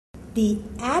The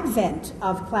advent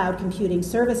of cloud computing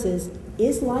services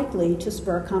is likely to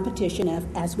spur competition,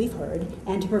 as we've heard,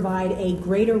 and to provide a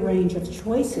greater range of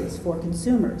choices for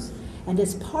consumers. And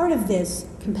as part of this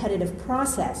competitive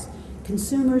process,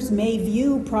 consumers may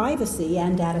view privacy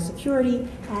and data security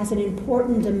as an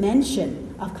important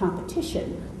dimension of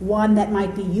competition, one that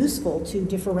might be useful to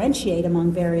differentiate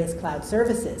among various cloud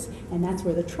services. And that's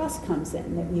where the trust comes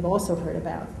in, that we've also heard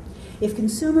about. If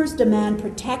consumers demand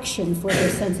protection for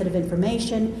their sensitive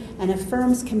information, and if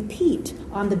firms compete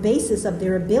on the basis of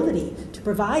their ability to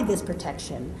provide this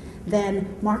protection,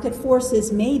 then market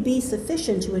forces may be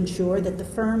sufficient to ensure that the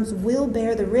firms will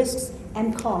bear the risks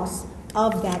and costs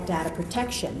of that data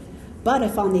protection. But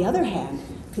if, on the other hand,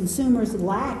 consumers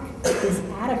lack this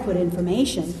adequate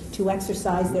information to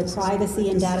exercise their privacy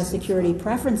and data security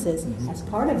preferences as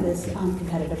part of this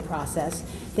competitive process,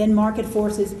 then market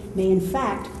forces may in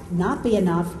fact not be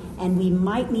enough, and we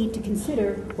might need to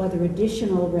consider whether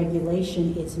additional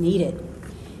regulation is needed.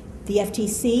 The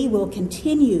FTC will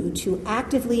continue to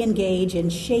actively engage in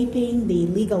shaping the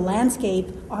legal landscape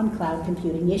on cloud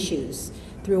computing issues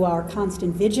through our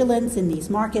constant vigilance in these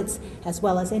markets, as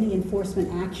well as any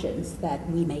enforcement actions that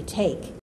we may take.